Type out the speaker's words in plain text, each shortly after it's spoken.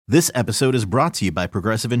This episode is brought to you by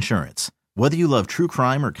Progressive Insurance. Whether you love true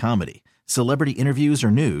crime or comedy, celebrity interviews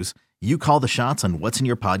or news, you call the shots on what's in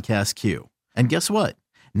your podcast queue. And guess what?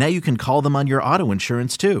 Now you can call them on your auto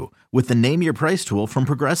insurance too with the Name Your Price tool from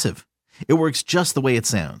Progressive. It works just the way it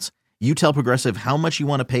sounds. You tell Progressive how much you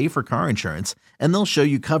want to pay for car insurance, and they'll show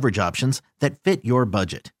you coverage options that fit your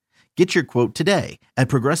budget. Get your quote today at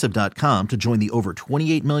Progressive.com to join the over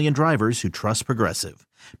 28 million drivers who trust Progressive.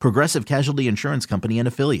 Progressive Casualty Insurance Company and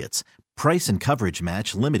Affiliates. Price and coverage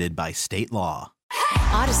match limited by state law.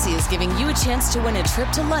 Odyssey is giving you a chance to win a trip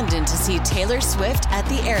to London to see Taylor Swift at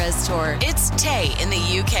the Eras Tour. It's Tay in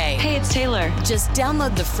the UK. Hey, it's Taylor. Just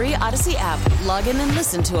download the free Odyssey app, log in and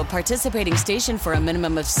listen to a participating station for a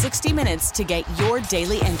minimum of 60 minutes to get your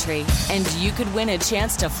daily entry. And you could win a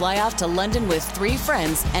chance to fly off to London with 3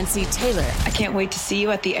 friends and see Taylor. I can't wait to see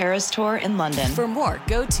you at the Eras Tour in London. For more,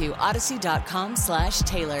 go to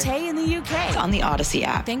odyssey.com/Taylor. Tay in the UK. It's on the Odyssey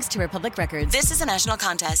app. Thanks to Republic Records. This is a national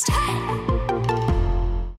contest.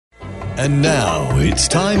 And now it's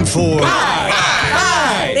time for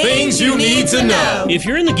Things You Need to Know. If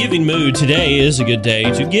you're in the giving mood, today is a good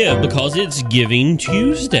day to give because it's Giving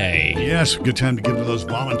Tuesday. Yes, good time to give to those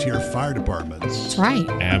volunteer fire departments. That's right.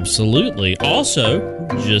 Absolutely. Also,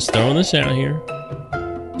 just throwing this out here,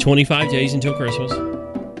 25 days until Christmas.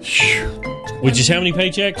 Which is how many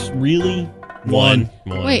paychecks? Really? One.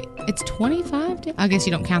 Wait, it's 25 days? I guess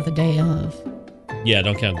you don't count the day of. Yeah,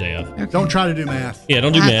 don't count day of. Okay. Don't try to do math. Yeah,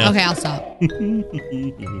 don't do math. Okay, I'll stop.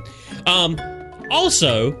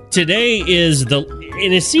 Also, today is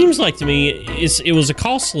and it seems like to me it was a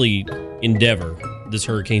costly endeavor, this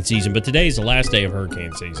hurricane season, but today is the last day of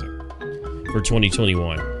hurricane season for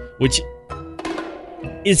 2021, which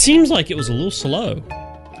it seems like it was a little slow.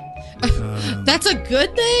 That's a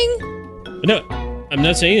good thing? No, I'm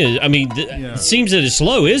not saying it. I mean, it seems that it's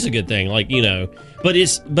slow is a good thing, like, you know. But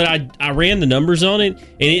I ran the numbers on it, and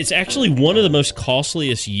it's actually one of the most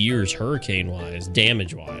costliest years hurricane-wise,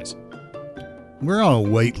 damage-wise. We're on a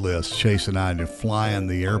wait list, Chase and I, to fly on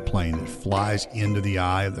the airplane that flies into the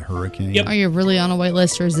eye of the hurricane. Yep. Are you really on a wait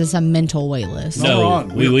list, or is this a mental wait list? No,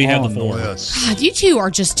 we have the form. God, you two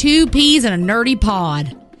are just two peas in a nerdy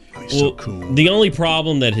pod. So cool. The only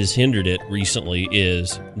problem that has hindered it recently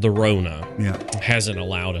is the Rona. Yeah. Hasn't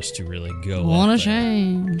allowed us to really go. What a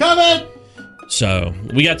shame. Coming! So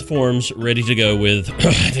we got the forms ready to go with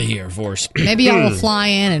the Air Force. Maybe y'all will fly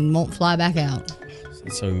in and won't fly back out.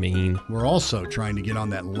 That's so mean. We're also trying to get on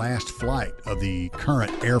that last flight of the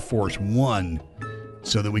current Air Force One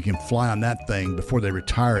so that we can fly on that thing before they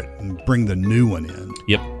retire it and bring the new one in.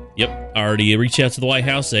 Yep. I already reached out to the White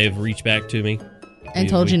House. They've reached back to me. And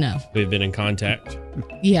told you no. We've been in contact.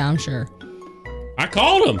 Yeah, I'm sure. I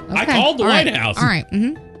called them. Okay. I called the White House. All right.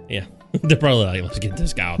 Mm-hmm. Yeah. They're probably like, let's get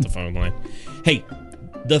this guy off the phone line. Hey,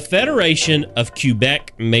 the Federation of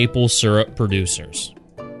Quebec Maple Syrup Producers.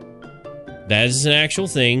 That is an actual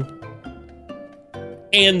thing.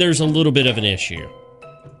 And there's a little bit of an issue.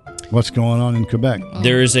 What's going on in Quebec?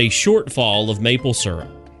 There is a shortfall of maple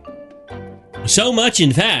syrup. So much,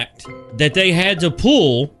 in fact, that they had to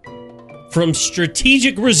pull from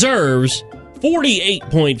strategic reserves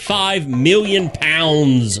 48.5 million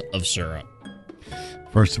pounds of syrup.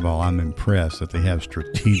 First of all, I'm impressed that they have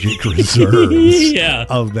strategic reserves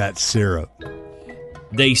of that syrup.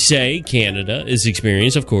 They say Canada is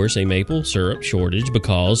experiencing, of course, a maple syrup shortage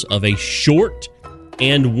because of a short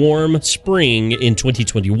and warm spring in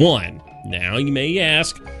 2021. Now, you may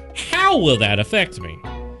ask, how will that affect me?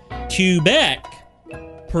 Quebec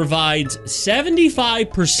provides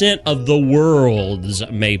 75% of the world's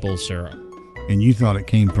maple syrup. And you thought it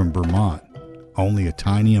came from Vermont. Only a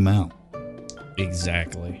tiny amount.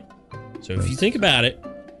 Exactly. So if you think about it,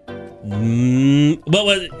 well, you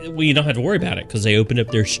don't have to worry about it because they opened up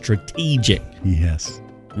their strategic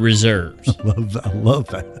reserves. I love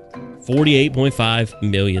that. 48.5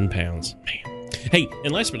 million pounds. Man. Hey,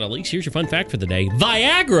 and last but not least, here's your fun fact for the day.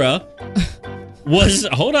 Viagra was...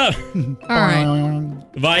 Hold up. All right.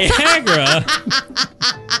 Viagra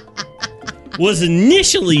was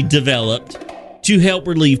initially developed to help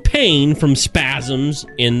relieve pain from spasms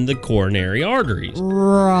in the coronary arteries.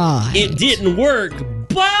 Right. It didn't work,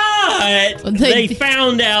 but they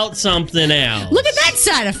found out something else. Look at that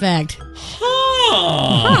side effect.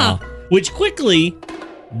 Which quickly,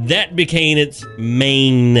 that became its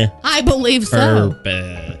main I believe so.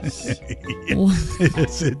 purpose.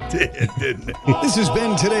 Yes, it did, didn't it? This has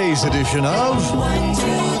been today's edition of 1, 2,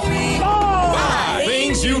 3, 4, 5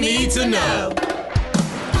 Things You Need to Know.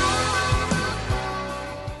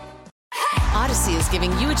 Odyssey is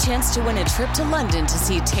giving you a chance to win a trip to London to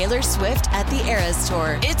see Taylor Swift at the Eras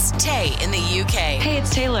Tour. It's Tay in the UK. Hey,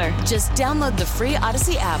 it's Taylor. Just download the free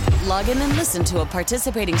Odyssey app, log in and listen to a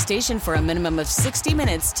participating station for a minimum of 60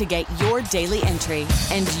 minutes to get your daily entry.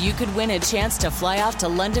 And you could win a chance to fly off to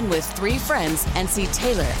London with 3 friends and see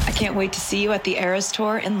Taylor. I can't wait to see you at the Eras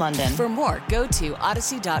Tour in London. For more, go to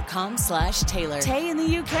odyssey.com/Taylor. Tay in the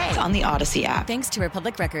UK. It's on the Odyssey app. Thanks to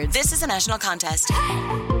Republic Records. This is a national contest.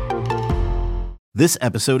 This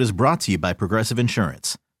episode is brought to you by Progressive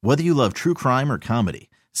Insurance. Whether you love true crime or comedy,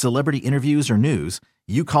 celebrity interviews or news,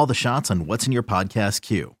 you call the shots on what's in your podcast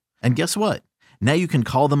queue. And guess what? Now you can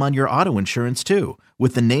call them on your auto insurance too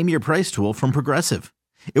with the Name Your Price tool from Progressive.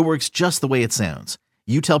 It works just the way it sounds.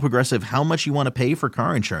 You tell Progressive how much you want to pay for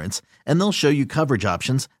car insurance, and they'll show you coverage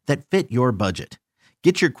options that fit your budget.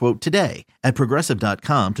 Get your quote today at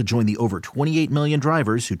Progressive.com to join the over 28 million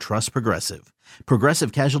drivers who trust Progressive.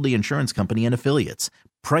 Progressive Casualty Insurance Company and Affiliates.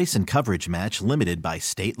 Price and coverage match limited by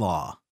state law.